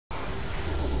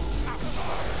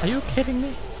Are you kidding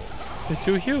me? It's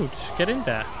too huge. Get in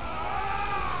there. I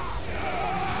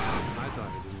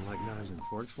thought he didn't like knives and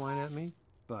forks flying at me,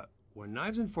 but when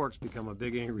knives and forks become a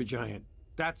big angry giant,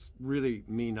 that's really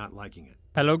me not liking it.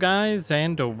 Hello guys,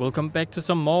 and welcome back to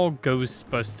some more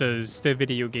Ghostbusters, the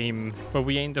video game where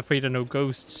we ain't afraid of no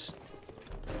ghosts.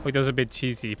 Wait, that was a bit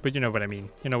cheesy, but you know what I mean.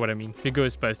 You know what I mean. The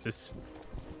Ghostbusters.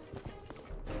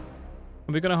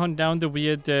 And we're gonna hunt down the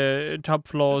weird top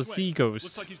floor sea ghost.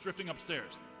 Looks like he's drifting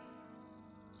upstairs.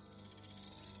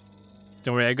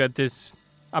 Don't worry, I got this.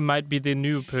 I might be the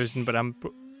new person, but I'm...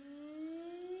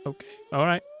 Okay,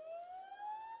 alright.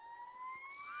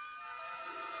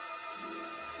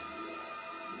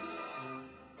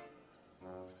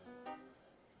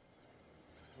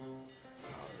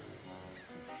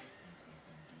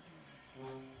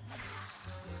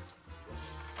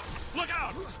 Look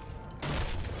out!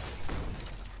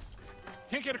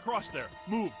 Can't get across there.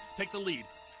 Move. Take the lead.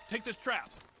 Take this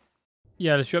trap.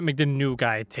 Yeah, let's make the new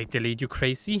guy take the lead, you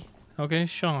crazy? Okay,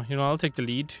 sure. You know, I'll take the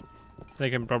lead.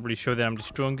 I can probably show that I'm the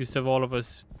strongest of all of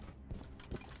us.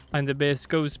 I'm the best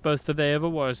Ghostbuster there ever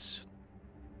was.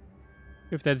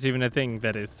 If that's even a thing,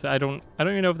 that is. I don't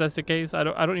even know if that's the case. I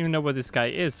don't even know where this guy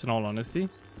is, in all honesty.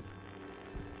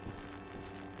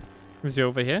 Is he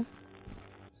over here?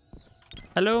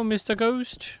 Hello, Mr.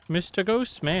 Ghost. Mr.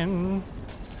 Ghostman.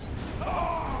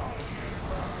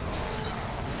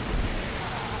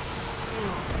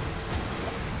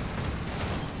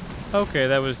 Okay,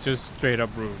 that was just straight up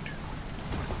rude.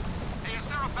 Hey, is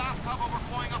there a bathtub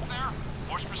overflowing up there?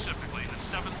 More specifically, a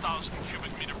 7,000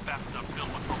 cubic meter bathtub filled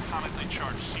with protonically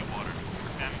charged seawater.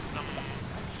 And,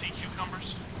 sea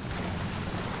cucumbers?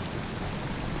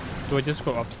 Do I just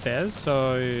go upstairs?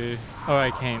 Or... Oh,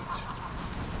 I can't.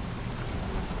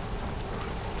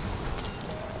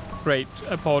 Great,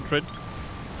 a portrait.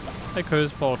 A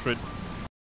cursed portrait.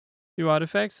 New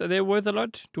artifacts, are they worth a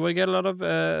lot? Do I get a lot of,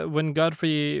 when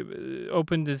Godfrey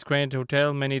opened this grand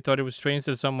hotel, many thought it was strange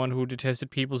that someone who detested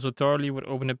people so thoroughly would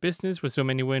open a business where so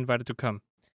many were invited to come.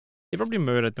 He probably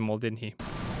murdered them all, didn't he?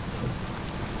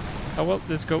 Oh well,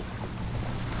 let's go.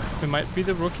 We might be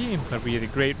the rookie, but we're the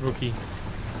great rookie.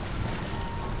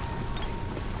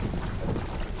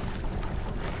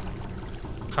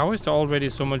 How is there already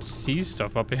so much sea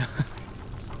stuff up here?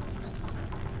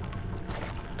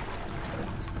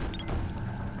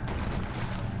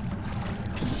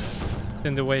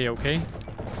 In the way, okay?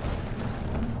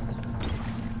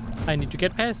 I need to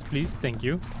get past, please. Thank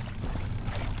you.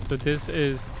 So this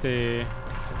is the...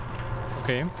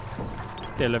 Okay.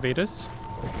 The elevators.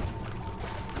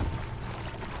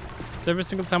 So every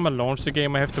single time I launch the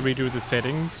game, I have to redo the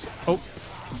settings. Oh.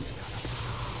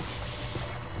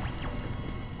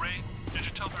 Ray, did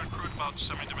you tell the recruit about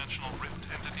semi-dimensional rift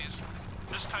entities?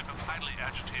 This type of highly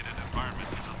agitated environment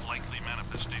is a likely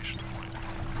manifestation point.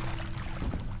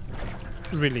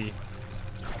 Really?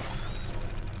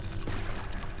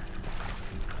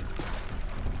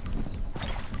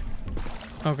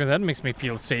 Okay, that makes me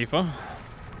feel safer.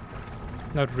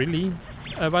 Not really.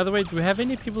 By the way, do we have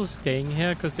any people staying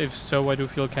here? Because if so, I do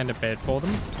feel kind of bad for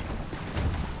them.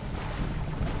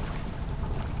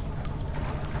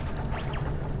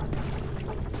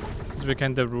 Because we're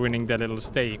kind of ruining their little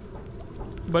stay.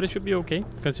 But it should be okay,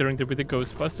 considering they're with the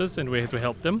Ghostbusters and we have to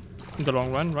help them in the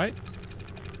long run, right?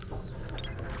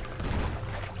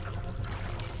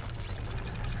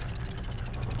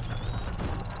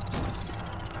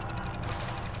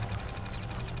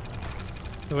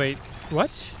 Wait,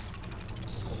 what?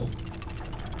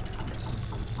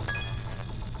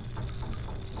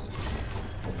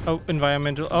 Oh,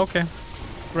 environmental. Okay,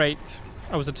 great.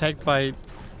 I was attacked by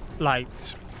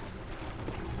light.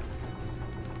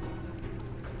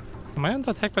 Am I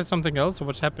under attack by something else, or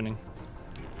what's happening?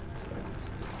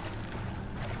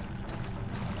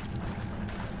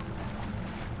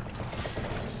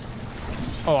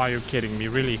 Oh, are you kidding me?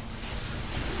 Really?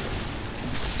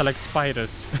 They're like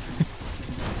spiders.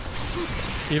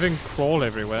 They even crawl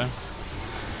everywhere.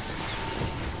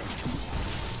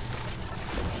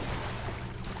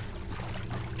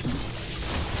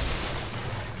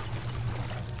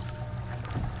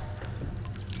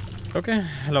 Okay,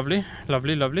 lovely,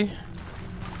 lovely, lovely.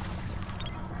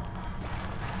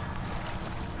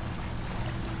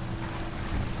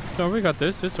 So we got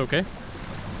this, it's okay.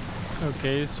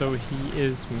 Okay, so he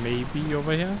is maybe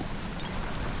over here.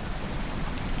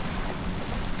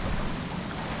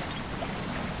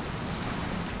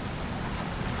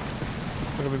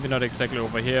 Well, maybe not exactly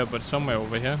over here, but somewhere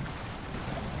over here.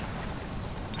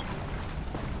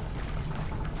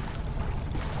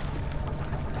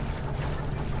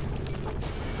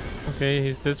 Okay,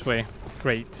 he's this way.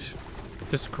 Great.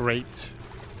 Just great.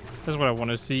 That's what I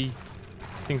want to see.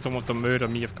 I think someone wants to murder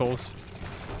me, of course.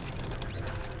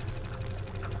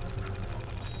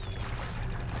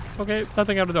 Okay,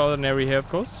 nothing out of the ordinary here, of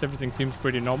course. Everything seems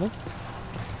pretty normal.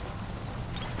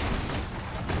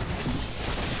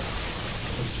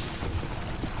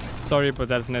 Sorry, but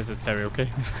that's necessary, okay?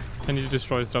 I need to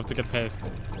destroy stuff to get past.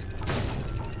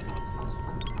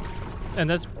 And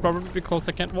that's probably because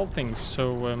I can't vault things,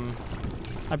 so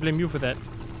I blame you for that.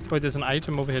 Wait, there's an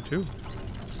item over here too.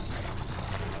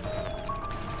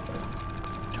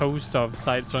 Toaster of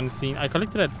sights unseen. I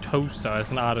collected a toaster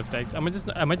as an artifact. Am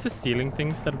I just stealing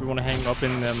things that we want to hang up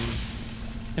in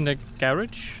the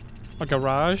garage? Or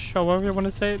garage, however you want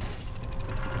to say it?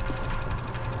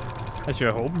 I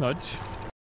sure hope not.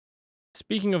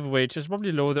 Speaking of which, I should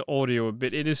probably lower the audio a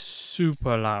bit. It is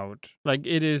super loud. Like,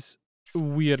 it is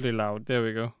weirdly loud. There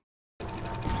we go.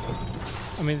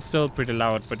 I mean, it's still pretty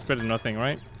loud, but it's better than nothing,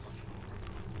 right?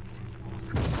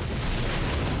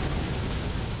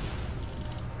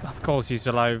 Of course he's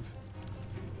alive.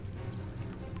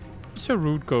 It's a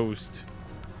rude ghost.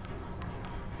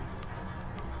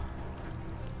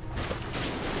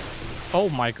 Oh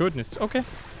my goodness. Okay.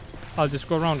 I'll just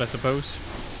go around, I suppose.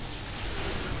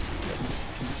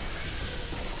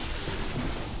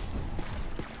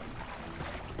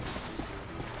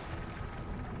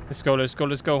 Let's go, let's go,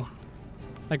 let's go.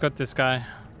 I got this guy.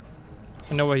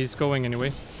 I know where he's going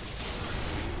anyway.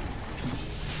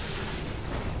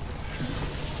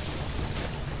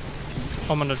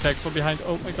 I'm under attack from behind.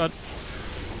 Oh my god.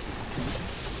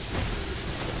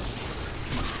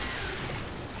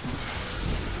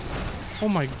 Oh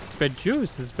my, it's bad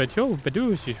juice. It's bad juice. Bad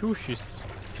juice.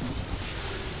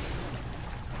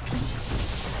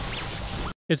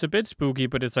 It's a bit spooky,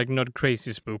 but it's like not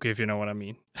crazy spooky, if you know what I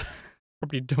mean.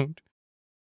 Probably don't.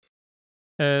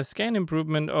 Scan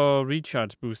improvement or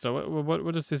recharge booster.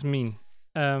 What does this mean?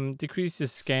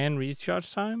 Decreases scan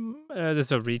recharge time.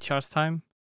 There's a recharge time.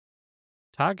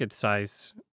 Target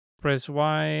size. Press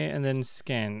Y and then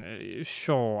scan.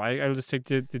 Sure, I'll just take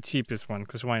the cheapest one,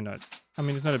 because why not? I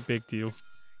mean, it's not a big deal.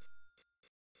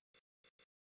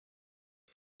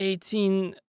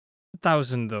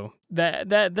 18,000 though.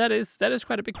 That is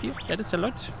quite a big deal. That is a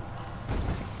lot.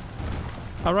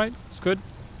 All right, it's good.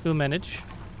 We'll manage.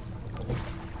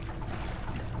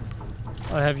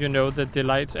 I'll have you know that the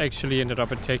lights actually ended up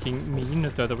attacking me,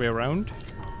 not the other way around.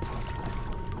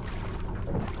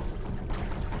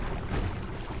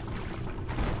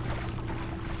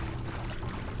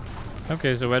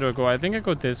 Okay, so where do I go? I think I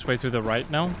go this way to the right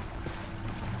now.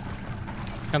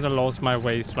 Kinda lost my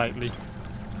way slightly.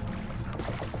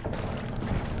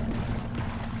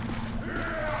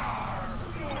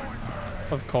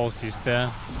 Of course he's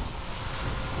there.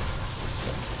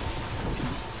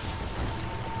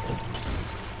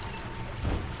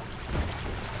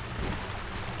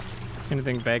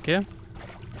 Anything back here?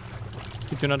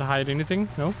 You do not hide anything?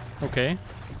 No? Okay.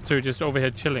 So you're just over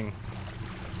here chilling.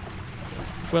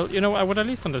 Well, you know, I would at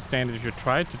least understand if you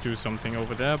tried to do something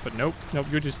over there, but nope. Nope,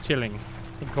 you're just chilling.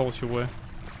 Of course you were.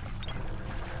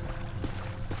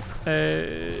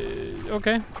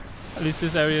 Okay. At least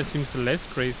this area seems less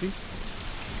crazy.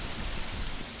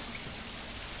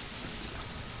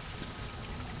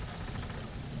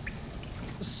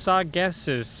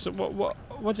 Sargassus. What?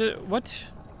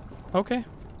 Okay.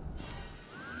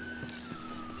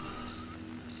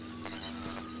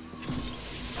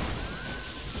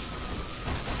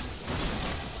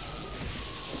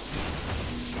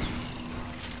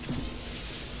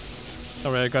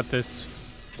 Alright, I got this.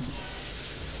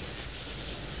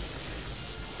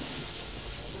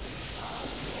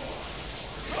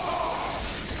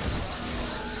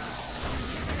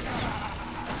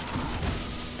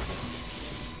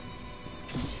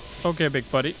 Okay, big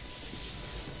buddy.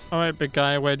 Alright, big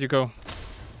guy, where'd you go?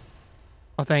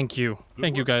 Oh, thank you.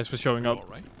 Thank you guys for showing up. All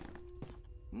right.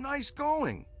 Nice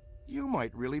going. You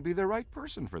might really be the right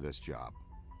person for this job.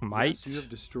 Might. Yes, you have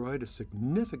destroyed a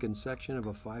significant section of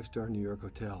a 5-star New York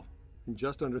hotel in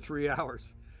just under 3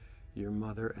 hours. Your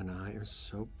mother and I are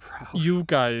so proud. You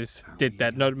guys did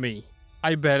that, not me.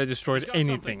 I barely destroyed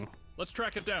anything. Let's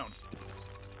track it down.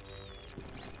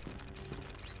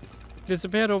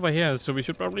 Disappeared over here, so we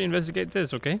should probably investigate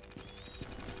this, okay?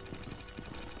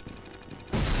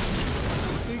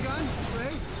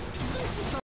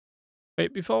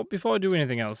 Wait, before I do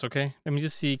anything else, okay? Let me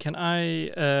just see, can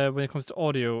I, when it comes to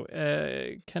audio,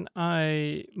 can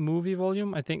I movie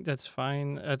volume? I think that's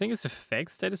fine. I think it's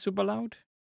effects that is super loud.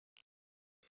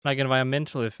 Like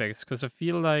environmental effects, because I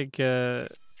feel like the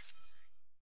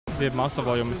master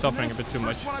volume is suffering a bit too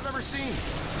much. First one I've ever seen.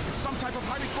 It's some type of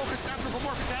highly focused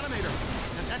anthropomorphic animator.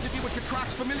 And entity which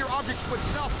attracts familiar objects to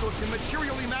itself so it can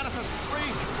materially manifest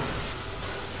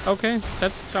rage. Okay,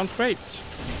 that sounds great.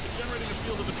 It's generating a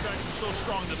field of attraction so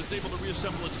strong that it's able to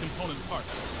reassemble its component parts.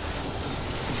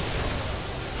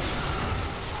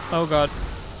 Oh god.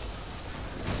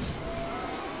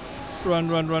 Run,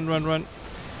 run, run, run, run.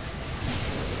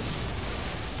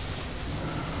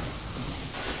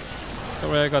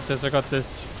 Don't worry, I got this, I got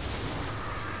this.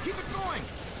 Keep it going.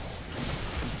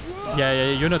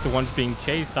 Yeah, you're not the ones being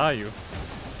chased, are you?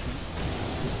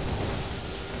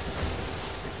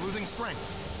 It's losing strength.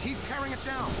 Keep tearing it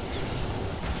down.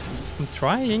 I'm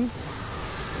trying.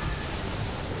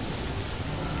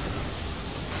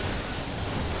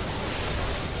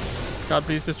 God,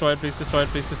 please destroy it, please destroy it,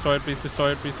 please destroy it, please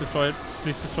destroy it, please destroy it,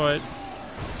 please destroy it.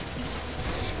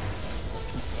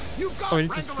 You go, Oh, we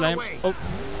need to slam. Oh,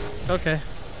 okay.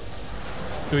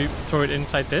 Do we throw it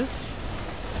inside this?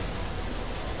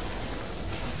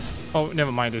 Oh,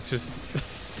 never mind. It's just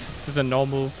it's a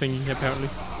normal thingy apparently.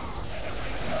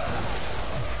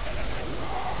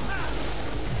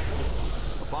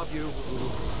 Above you.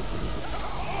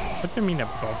 What do you mean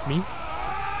above me?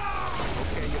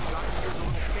 Okay, you've got years of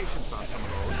limitations on some of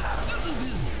those.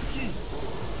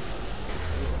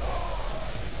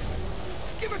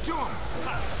 Give it to him!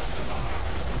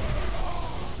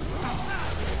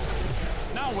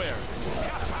 Now where?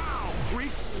 Kapow!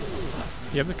 Freak!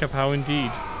 Yep, the kapow indeed.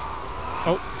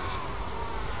 Oh.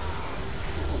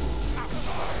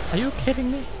 Are you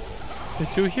kidding me?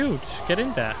 It's too huge. Get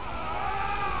in there. I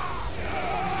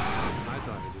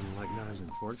thought I didn't like knives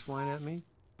and forks flying at me,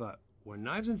 but when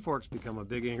knives and forks become a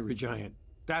big angry giant,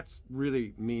 that's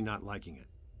really me not liking it.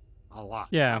 A lot.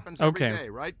 Yeah, Happens every okay. day,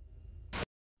 right?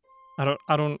 I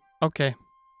don't, okay.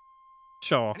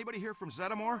 Sure. Anybody here from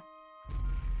Zeddamore?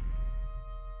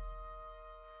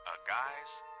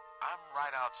 Guys, I'm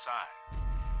right outside.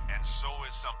 And so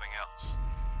is something else.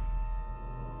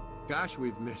 Gosh,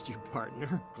 we've missed you,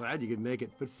 partner. Glad you could make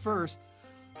it. But first,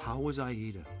 how was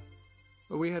Aida?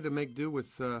 Well, we had to make do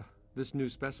with this new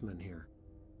specimen here.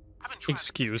 I've been trying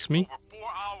Excuse to me? over 4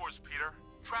 hours, Peter.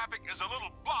 Traffic is a little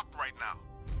blocked right now.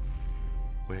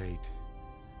 Wait.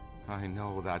 I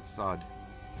know that thud.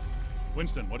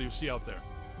 Winston, what do you see out there?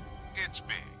 It's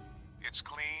big. It's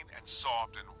clean and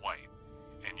soft and white.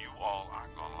 And you all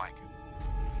aren't gonna like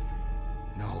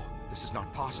it. No, this is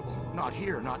not possible. Not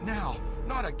here, not now,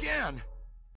 not again!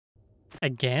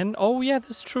 Again? Oh yeah,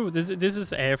 that's true. This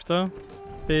is after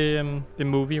the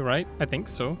movie, right? I think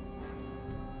so.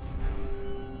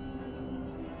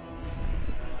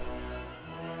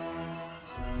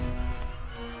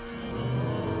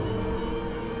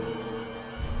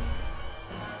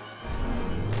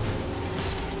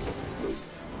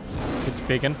 It's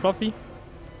big and fluffy.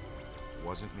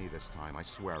 Wasn't me this time, I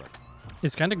swear it.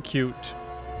 It's kind of cute.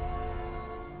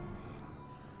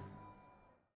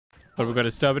 But we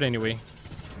gotta stop it anyway.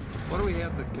 What do we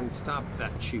have that can stop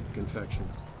that cheap confection?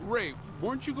 Ray,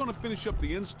 weren't you going to finish up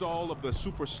the install of the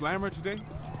Super Slammer today?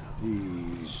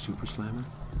 The Super Slammer?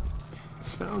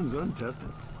 Sounds untested.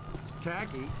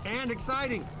 Tacky and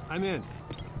exciting. I'm in.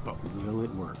 But will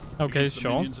it work? Okay, Against the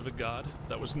sure. minions of a god?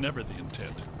 That was never the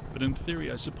intent. But in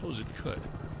theory, I suppose it could.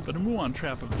 But a muon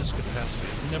trap of this capacity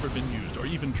has never been used or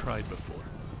even tried before.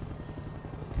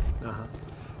 Uh-huh.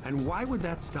 And why would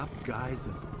that stop guys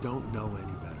that don't know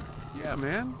any better? Yeah,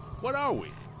 man. What are we?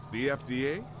 The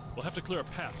FDA? We'll have to clear a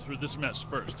path through this mess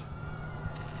first.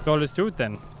 So let's do it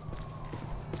then.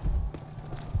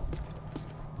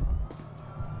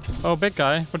 Oh, big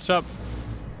guy, what's up?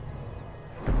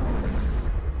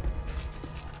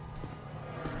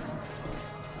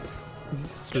 Is he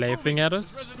slaving at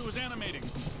This us? residue is animating.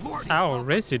 Lord, Ow,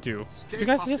 residue. You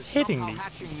guys are just hitting me.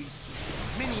 Hatching these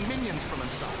mini minions from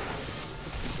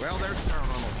inside. Well, there's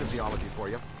paranormal physiology for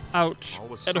you. Ouch,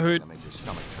 Always that something hurt. to make your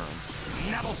stomach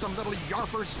turn. Nettlesome little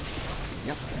yarpers.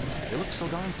 Yep, they look so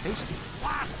darn tasty.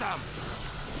 Blast them!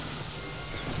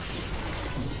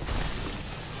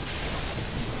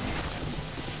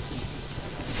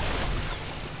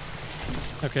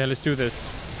 Okay, let's do this.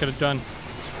 Let's get it done.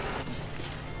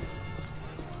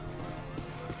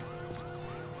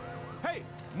 Hey,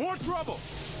 more trouble!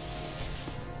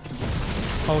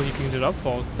 Oh, you cleaned it up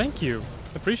for us. Thank you.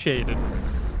 Appreciate it.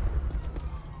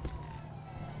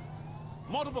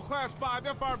 Multiple Class 5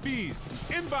 FRBs,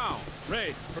 inbound!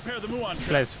 Ray, prepare the muon trap.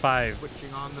 Class 5.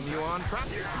 Switching on the muon trap.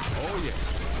 Oh, yeah.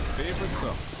 Favorite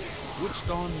stuff. Switched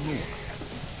on more.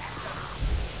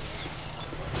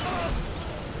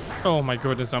 Oh my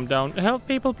goodness, I'm down. Help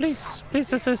people, please.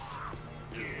 Please assist.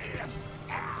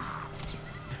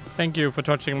 Thank you for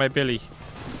touching my belly.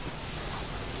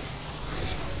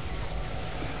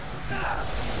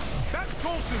 That's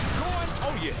Coulson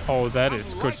Oh yeah. Oh, that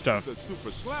is good stuff. The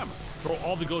super slammer. Throw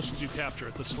all the ghosts you capture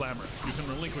at the slammer. You can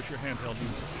relinquish your handheld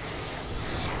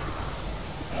user.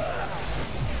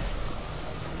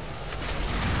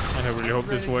 I really hope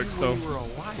this works, though. You were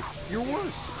alive. You're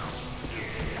worse.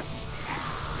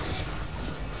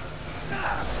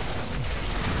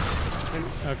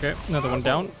 Okay, another one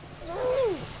down.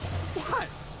 What?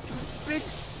 Big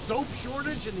soap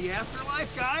shortage in the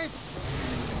afterlife, guys?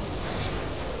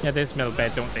 Yeah, they smell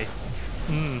bad, don't they?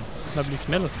 Mmm, lovely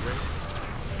smell.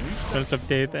 Smells of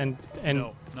death and No, now we're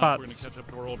gonna farts. catch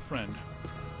up to our old friend.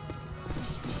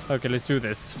 Okay, let's do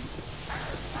this.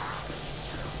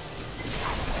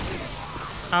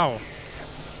 Ow.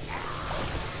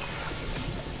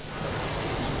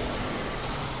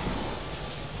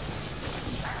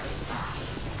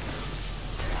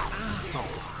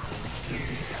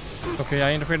 Okay,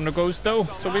 I ain't afraid of no ghosts though,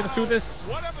 so let's do this.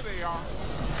 Whatever they are.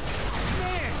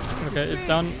 Okay, it's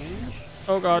done.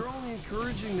 Oh god, You're only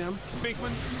encouraging them.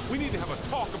 Pinkman, we need to have a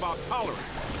talk about tolerance.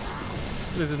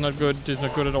 this is not good. This is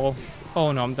not good at all.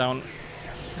 Oh no, I'm down.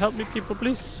 Help me, people,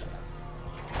 please.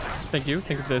 Thank you.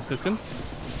 Thank you for the assistance.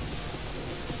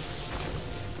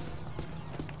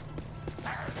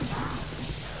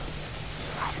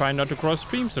 Try not to cross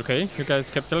streams, okay? You guys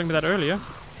kept telling me that earlier.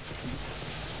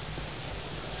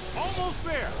 Almost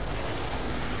there.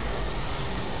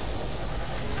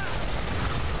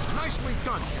 Nicely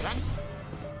done, cadet.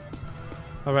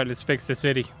 Alright, let's fix the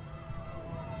city.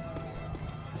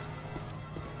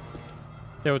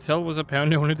 The hotel was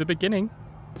apparently only the beginning.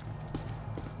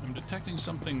 I'm detecting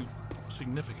something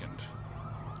significant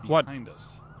What? behind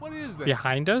us. What is that?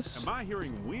 Behind us? Am I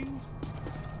hearing wings?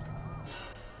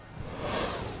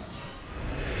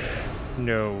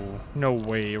 No. No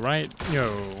way, right? No.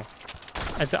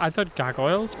 I thought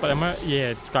gargoyles, but am I? Yeah,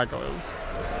 it's gargoyles.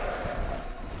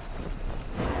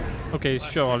 Okay,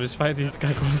 sure, I'll just fight these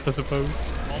gargoyles, I suppose.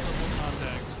 Multiple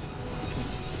contacts.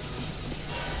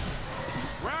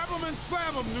 Grab them and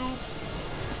slam them,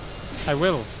 noob. I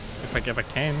will, if I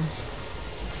can.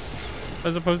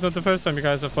 I suppose not the first time you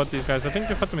guys have fought these guys. I think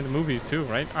you fought them in the movies too,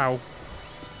 right? Ow.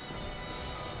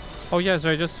 Oh yeah,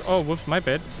 so I just... Oh, whoops, my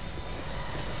bad.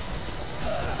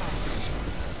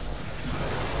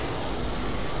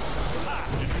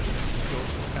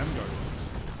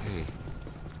 Hey,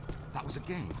 that was a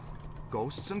game.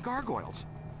 Ghosts and Gargoyles.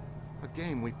 A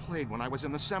game we played when I was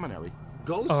in the seminary.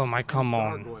 Ghosts Oh my, and come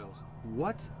on. Gargoyles.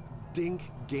 What dink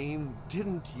game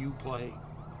didn't you play?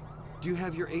 Do you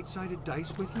have your 8-sided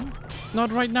dice with you?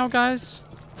 Not right now, guys.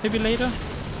 Maybe later.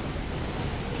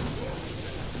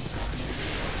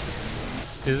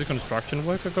 Is this a construction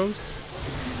worker ghost?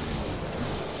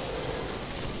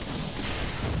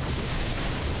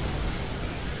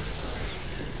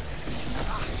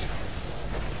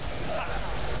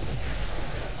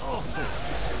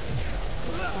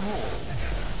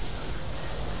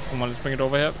 Come on, let's bring it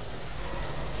over here.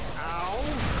 Ow!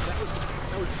 That was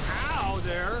ow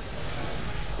there.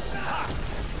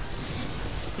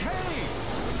 Hey!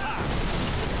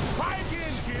 Try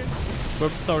again, kid.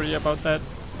 Whoops, sorry about that.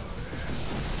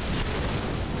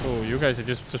 Oh, you guys are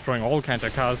just destroying all kinds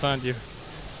of cars, aren't you?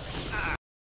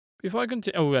 Before I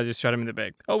continue... Oh, I just shot him in the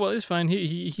back. Oh, well, it's fine.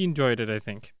 He enjoyed it, I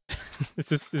think. let's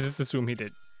just assume he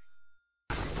did.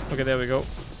 Okay, there we go.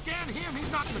 Scan him,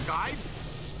 he's not in the guide.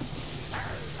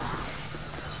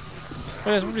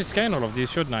 Well, I should probably scan all of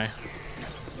these, shouldn't I?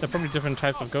 They're probably different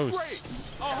types of ghosts. Great.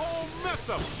 A whole mess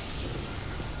of 'em.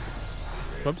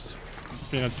 Whoops.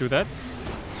 Did we not do that?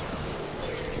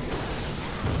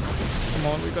 Come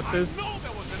on, we got this. I know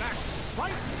that was an accident,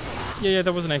 right? Yeah,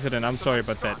 that was an accident. I'm sorry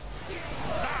about that.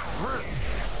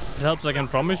 It helps I can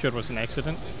promise you it was an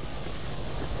accident.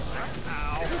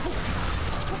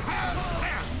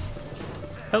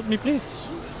 Help me, please.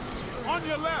 On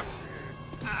your left.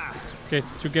 Okay,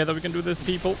 together we can do this,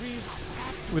 people.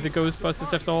 With the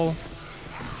Ghostbusters after all.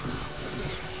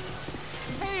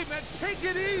 Hey, man, take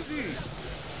it easy.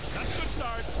 That's a good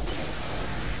start.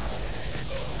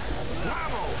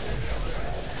 Bravo.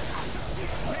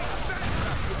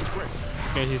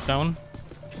 Okay, he's down.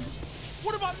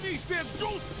 What about me saying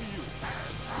ghost to you?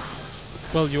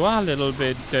 Well, you are a little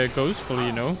bit ghostful,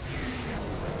 you know.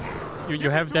 You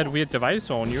have that weird device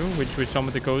on you, which some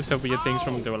of the ghosts have weird things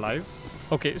from when they're alive.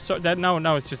 Okay, so that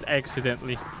now it's just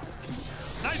accidentally.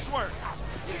 Nice work.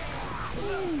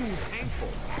 Painful.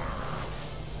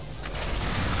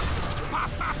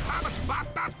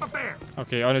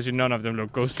 Okay, honestly, none of them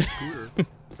look ghostly. We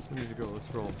need to go. Let's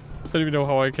roll. Don't even know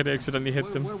how I can accidentally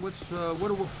hit them.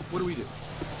 What do we do?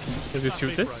 Does it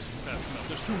shoot this? Vaporizing fast enough.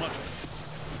 There's too much of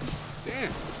it.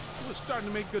 Damn. was starting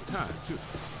to make good time, too.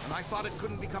 And I thought it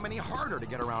couldn't become any harder to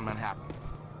get around Manhattan.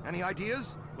 Any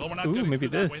ideas? Well, we're not Ooh, getting maybe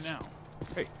through that this. way now.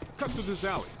 Hey, cut through this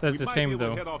alley. That's we the might same, be able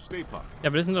though. to head off Stay Puft. Yeah,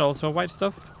 but isn't it also white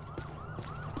stuff?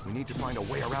 We need to find a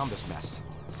way around this mess.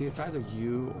 See, it's either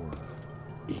you or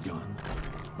Egon,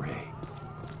 Ray,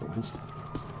 or Winston.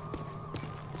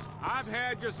 I've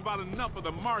had just about enough of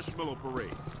the marshmallow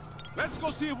parade. Let's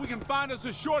go see if we can find us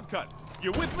a shortcut.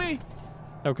 You with me?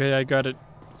 Okay, I got it.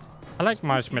 I like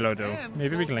marshmallow though.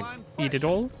 Maybe we can like eat it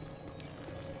all.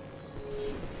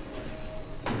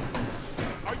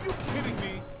 Are you kidding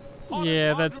me? On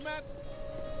Yeah, a that's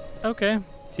laundromat? okay.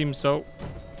 Seems so.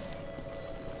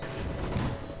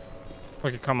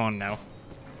 Okay, come on now.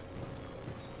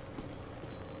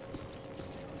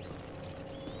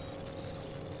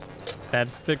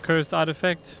 That's the cursed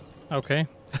artifact. Okay.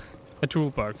 A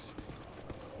toolbox.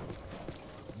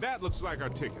 That looks like our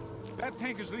ticket. That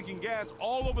tank is leaking gas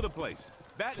all over the place.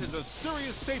 That is a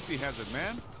serious safety hazard,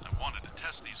 man. I wanted to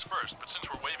test these first, but since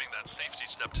we're waiving that safety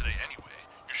step today anyway,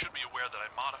 you should be aware that I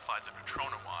modified the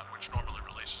neutrino wand, which normally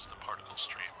releases the particle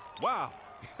stream. Wow,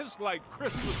 it's like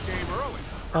Christmas came early.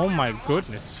 Oh my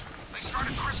goodness. They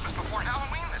started Christmas before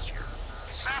Halloween this year.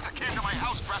 Santa came to my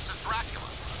house dressed as Dracula.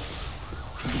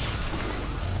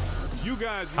 You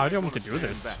guys. How do you might want to wanna do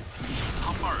stand this? Back.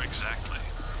 How far exactly?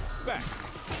 Back.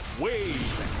 Way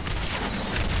back.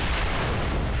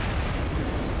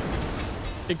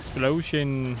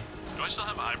 Explosion. Do I still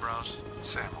have eyebrows?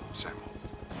 Samuel.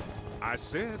 I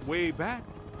said way back.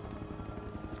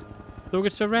 Look,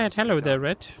 it's a red. Hello there,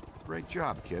 red. Great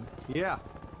job, kid. Yeah,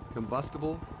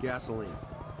 combustible gasoline.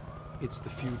 It's the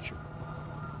future.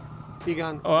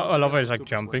 Egon. Oh, I love how he's, like, Super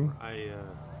jumping. flavor.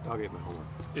 Dog ate my homework.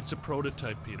 It's a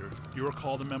prototype, Peter. You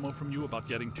recall the memo from you about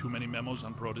getting too many memos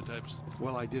on prototypes?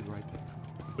 Well, I did write that.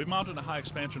 We mounted a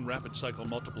high-expansion rapid-cycle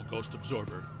multiple ghost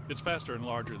absorber. It's faster and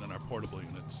larger than our portable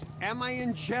units. Am I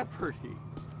in jeopardy?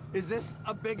 Is this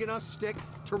a big enough stick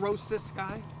to roast this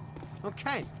guy?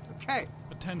 Okay.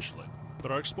 Potentially.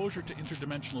 But our exposure to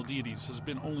interdimensional deities has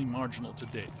been only marginal to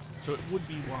date, so it would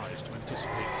be wise to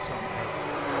anticipate some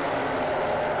error.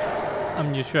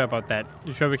 You sure about that?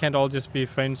 You sure we can't all just be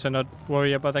friends and not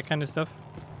worry about that kind of stuff?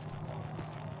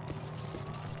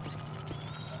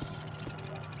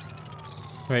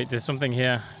 Wait, there's something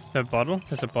here. A bottle?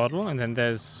 There's a bottle, and then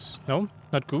there's... No,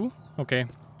 not goo? Okay.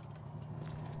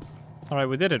 Alright,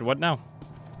 we did it. What now?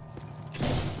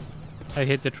 I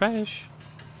hit the trash.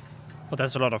 Oh,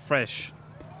 that's a lot of fresh.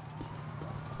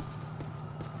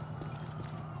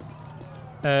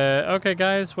 Okay,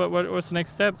 guys. What's the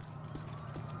next step?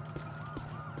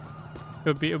 It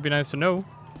would be nice to know.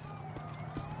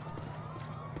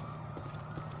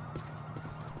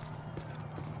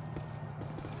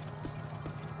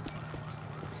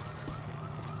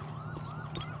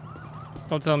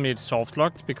 Don't tell me it's soft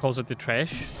locked because of the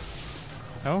trash.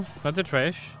 No, not the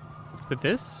trash. But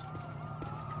this?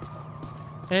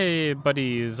 Hey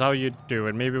buddies, how you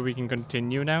doing? Maybe we can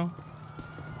continue now?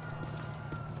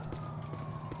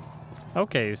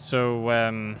 Okay, so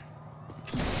You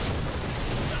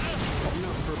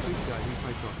know, for a big guy, he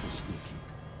fights awfully sneaky.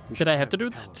 We did should I have to do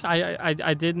Paladin. that?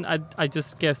 I didn't. I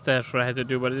just guessed that's what I had to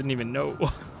do, but I didn't even know.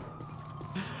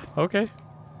 Okay.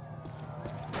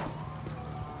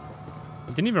 I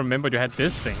didn't even remember you had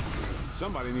this thing.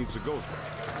 Somebody needs to go there.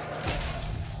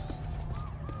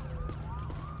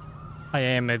 I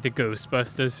am the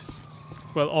Ghostbusters.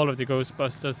 Well, all of the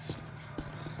Ghostbusters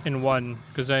in one,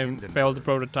 because I failed the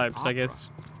prototypes, I guess.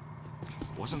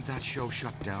 Wasn't that show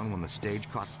shut down when the stage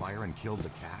caught fire and killed the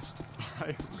cast?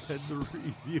 I read the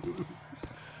reviews.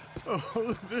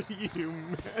 Oh, the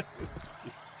humanity.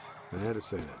 I had to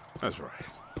say that. That's right.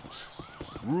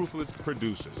 Ruthless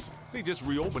producers. They just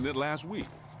reopened it last week.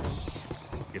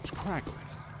 It's crackling.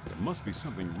 There must be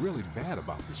something really bad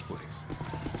about this place.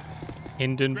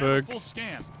 Hindenburg. Full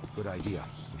scan. Good idea.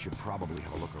 We should probably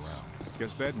have a look around.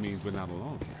 Guess that means we're not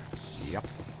alone here. Yep.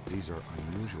 These are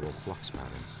unusual flux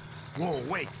patterns. Whoa,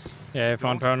 wait! Yeah, I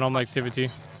found paranormal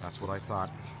activity. That's what I thought.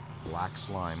 Black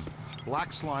slime.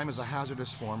 Black slime is a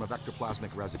hazardous form of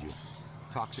ectoplasmic residue.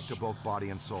 Toxic to both body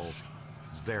and soul.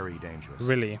 Very dangerous.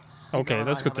 Really? Okay,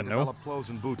 that's good to I haven't know. developed clothes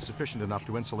and boots sufficient enough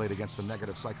to insulate against the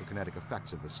negative psychokinetic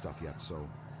effects of this stuff yet, so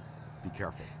be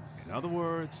careful. In other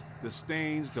words, the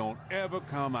stains don't ever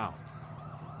come out.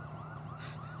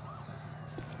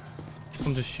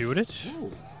 Want to shoot it?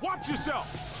 Watch yourself!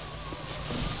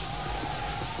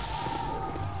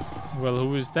 Well,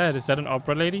 who is that? Is that an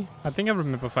opera lady? I think I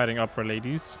remember fighting opera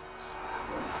ladies.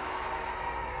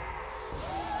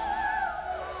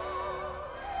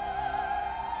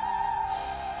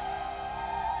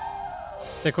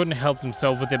 They couldn't help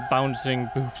themselves with their bouncing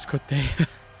boobs, could they? Look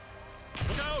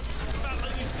out! That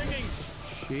lady's singing!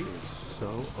 She is so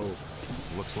over.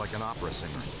 Looks like an opera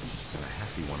singer. And a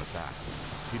hefty one at that.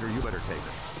 Peter, you better take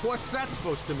her. What's that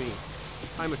supposed to mean?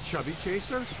 I'm a chubby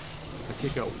chaser? I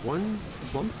take out one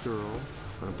plump girl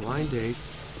on a blind date,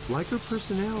 like her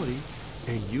personality,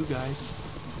 and you guys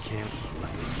can't let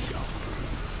it go.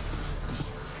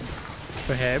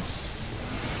 Perhaps.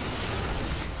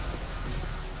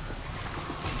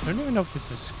 I don't even know if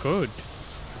this is good.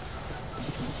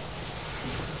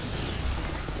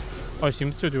 Oh, it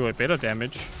seems to do a better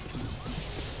damage.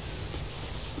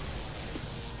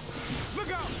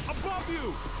 Look out! Above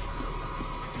you!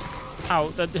 Ow,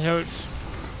 that hurts.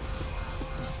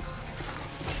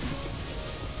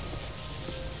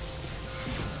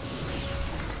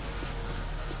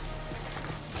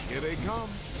 Here they come.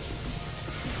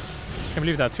 I can't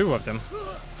believe there are two of them.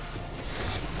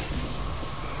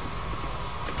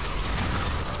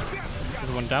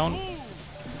 There's one down.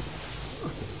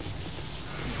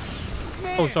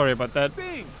 Oh, sorry about that.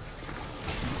 Sting.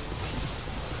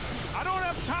 I don't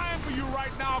have time for you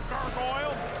right now,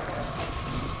 gargoyle.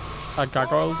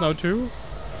 Gargoyles now too?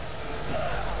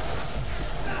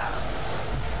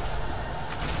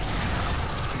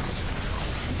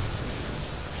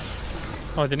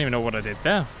 Oh, I didn't even know what I did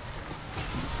there.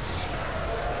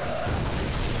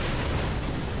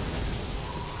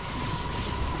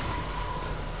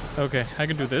 Okay, I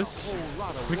can do this.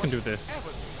 We can do this.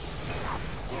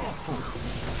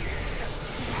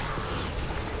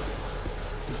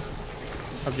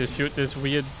 I'll just shoot this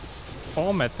weird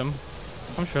bomb at them.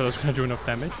 I'm sure that's gonna do enough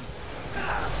damage.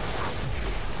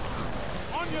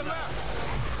 On your left.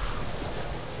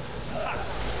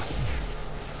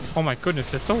 Oh my goodness,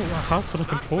 they're so hard to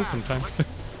control sometimes.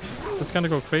 It's gonna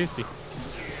go crazy.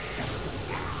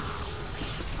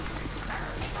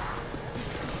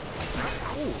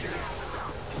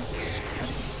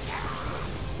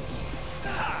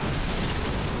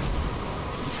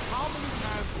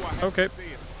 Okay,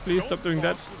 please stop doing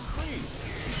that.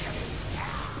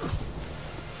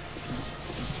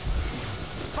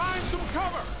 Find some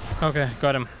cover. Okay,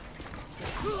 got him.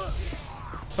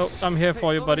 Oh, I'm here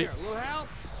for you, buddy. Little help?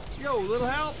 Yo, little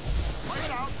help?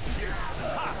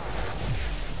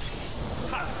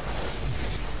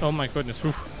 Oh my goodness.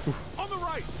 Oof, oof. On the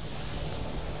right.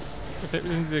 Okay, we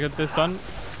need to get this done.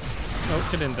 Oh,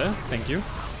 get in there. Thank you.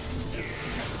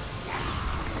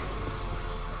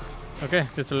 Okay,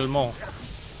 just a little more.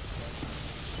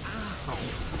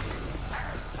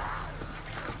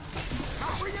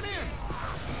 Bring it in.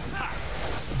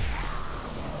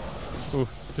 Ooh,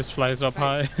 this flies up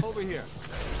high. Over here.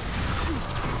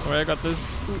 Oh, I got this.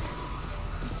 Ooh.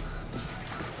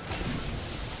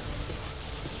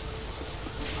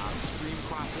 Stream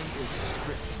crossing is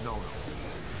strict no-no.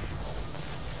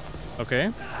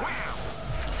 Okay.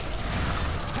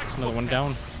 Another one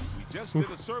down. We just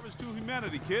did a service to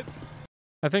humanity, kid.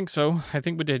 I think so. I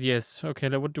think we did, yes. Okay,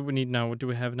 what do we need now? What do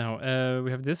we have now?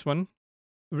 We have this one.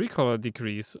 Recoil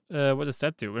decrease. What does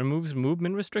that do? Removes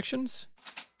movement restrictions?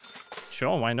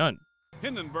 Sure, why not?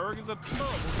 Hindenburg is a terrible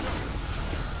joke.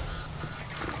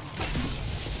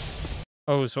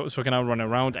 Oh, so can I run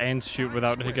around and shoot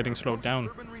without getting slowed down?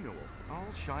 Urban renewal, all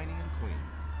shiny and clean.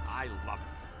 I love it.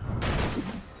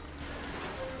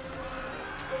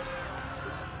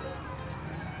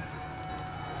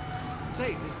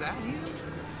 Say, is that him?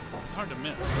 It's hard to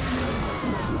miss.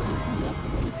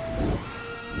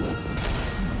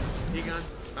 Egon,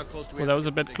 how close do we Well, that was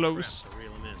a bit close. to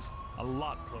reel him in? A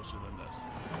lot closer than this.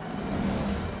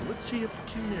 What's he up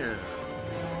to now?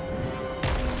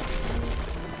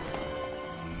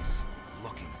 He's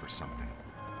looking for something.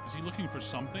 Is he looking for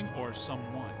something or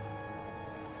someone?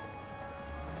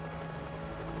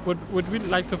 Would we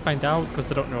like to find out? Because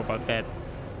I don't know about that.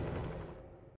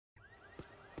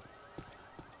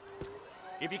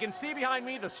 If you can see behind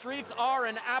me, the streets are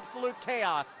in absolute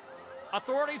chaos.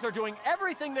 Authorities are doing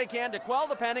everything they can to quell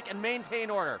the panic and maintain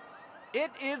order.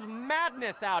 It is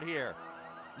madness out here.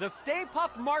 The Stay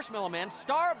Puft Marshmallow Man,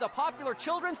 star of the popular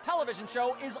children's television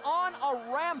show, is on a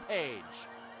rampage.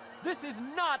 This is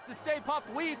not the Stay Puft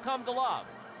we've come to love.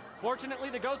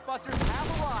 Fortunately, the Ghostbusters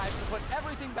have arrived to put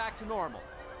everything back to normal.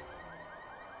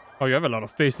 Oh, you have a lot of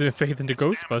faith in the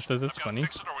Ghostbusters. That's funny.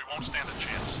 Fix it or we won't stand a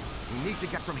chance. We need to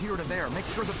get from here to there. Make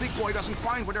sure the big boy doesn't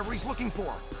find whatever he's looking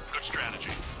for. Good strategy.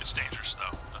 It's dangerous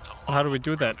though. That's a lot. How do we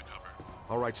do that? to cover.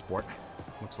 All right, sport.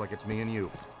 Looks like it's me and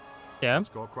you. Yeah. Let's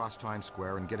go across Times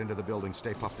Square and get into the building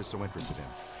Stay Puft is so interested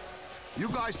in. You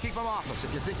guys keep him off us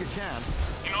if you think you can.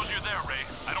 He knows you're there, Ray.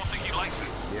 I don't think he likes it.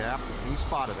 Yeah, he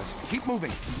spotted us. Keep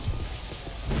moving.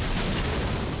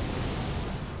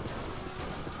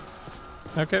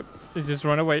 Okay, they just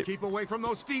run away. Keep away from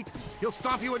those feet. He'll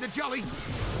stomp you into jelly.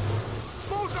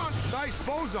 Boson! Nice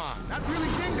boson. That really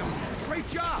dinged him. Great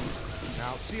job.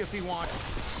 Now see if he wants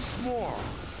s'more.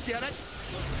 Get it?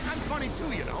 I'm funny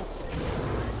too, you know.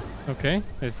 Okay,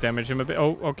 let's damage him a bit.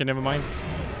 Oh, okay, never mind.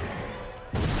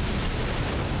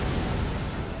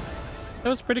 That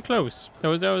was pretty close. That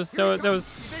was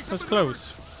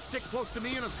close. Stick close to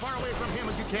me and as far away from him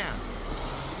as you can.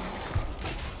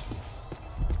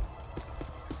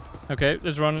 Okay,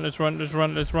 let's run. Bankman,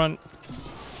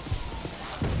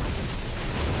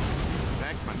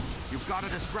 you've got to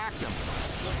distract him.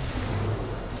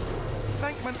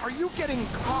 Bankman, are you getting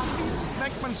coffee?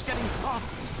 Bankman's getting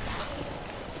coffee.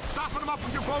 Soften him up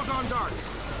with your boson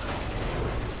darts.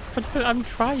 But I'm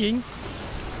trying.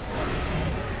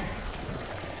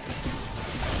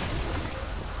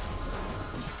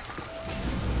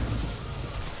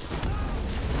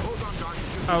 Boson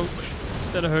darts should Ouch.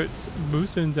 That hurts.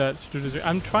 Boson darts.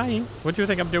 I'm trying. What do you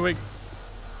think I'm doing?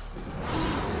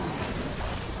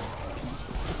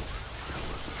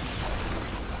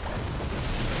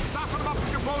 soften him up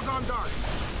with your boson darts.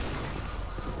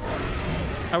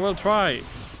 I will try.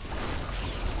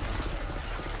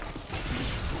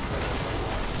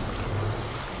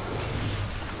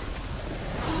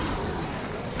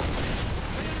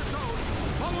 Stay on your toes.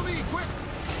 Follow me, quick.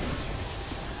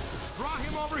 Draw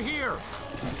him over here.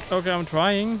 Okay, I'm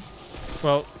trying.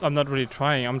 Well, I'm not really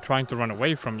trying. I'm trying to run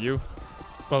away from you.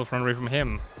 Well, run away from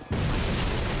him.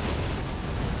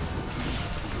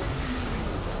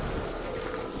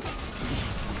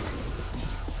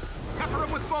 Pepper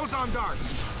him with boson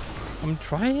darts. I'm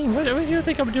trying. What do you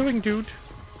think I'm doing, dude?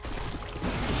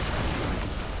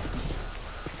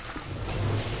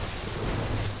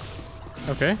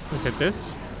 Okay, let's hit this.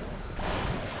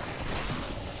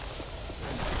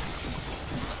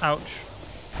 Ouch.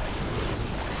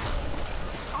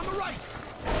 On the right.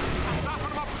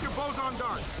 Soften him up with your boson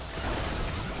darts.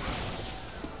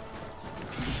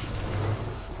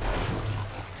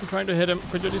 I'm trying to hit him.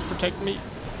 Could you at least protect me?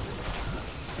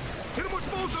 Hit him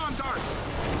with boson darts.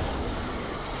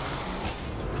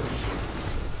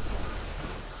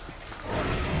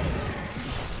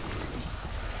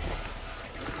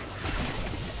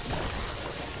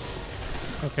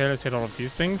 Okay, let's hit all of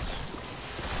these things.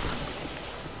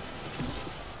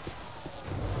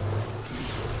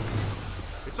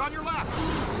 It's on your left.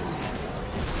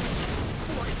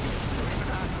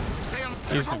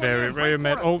 He's very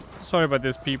mad. Oh, sorry about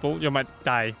this, people. You might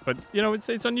die, but you know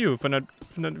it's on you for not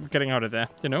getting out of there.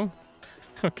 You know.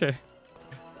 Okay.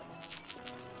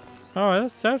 Oh,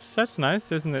 that's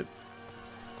nice, isn't it?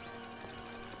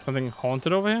 Something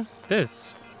haunted over here.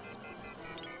 This.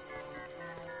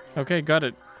 Okay, got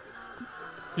it.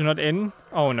 You're not in?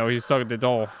 Oh no, he's stuck at the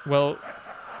door. Well,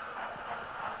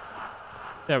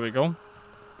 there we go.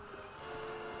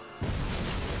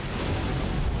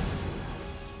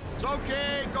 It's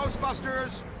okay,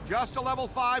 Ghostbusters. Just a level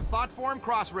 5 thought form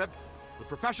cross rip. The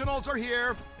professionals are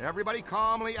here. Everybody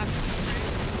calmly exit the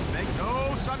street. Make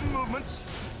no sudden movements.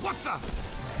 What the?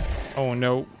 Oh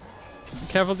no.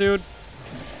 Careful, dude.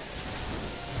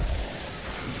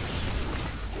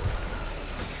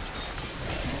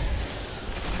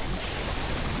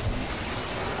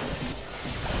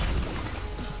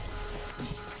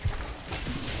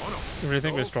 You really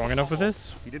think we're strong enough for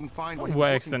this? He didn't find what he We're was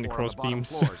looking extended for cross on the bottom beams.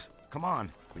 floors. Come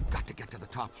on, we've got to get to the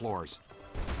top floors.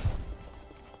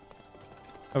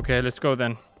 Okay, let's go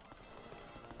then.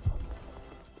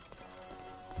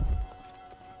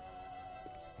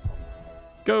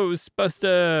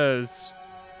 Ghostbusters!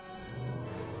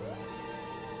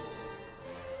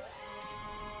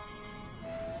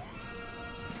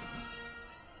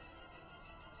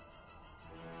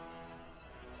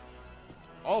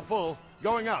 All full.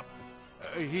 Going up.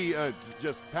 He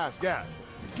just passed gas.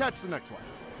 Catch the next one.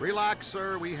 Relax,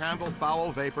 sir. We handle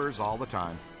foul vapors all the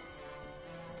time.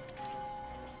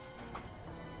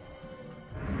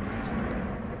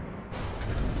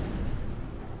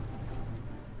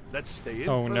 Let's stay in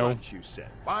Oh, for no. lunch, you said.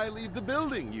 Why leave the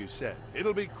building, you said.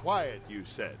 It'll be quiet, you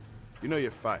said. You know you're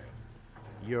fired.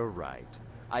 You're right.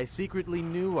 I secretly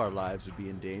knew our lives would be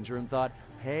in danger and thought,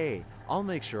 hey, I'll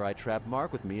make sure I trap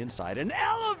Mark with me inside an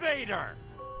elevator!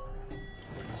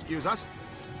 Excuse us.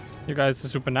 You guys are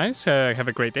super nice. Have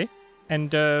a great day.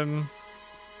 And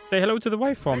say hello to the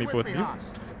wife for me, both of you.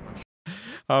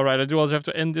 Alright, I do also have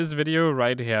to end this video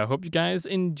right here. Hope you guys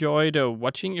enjoyed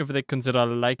watching. If they consider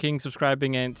liking,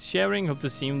 subscribing, and sharing. Hope to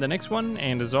see you in the next one.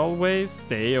 And as always,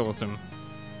 stay awesome.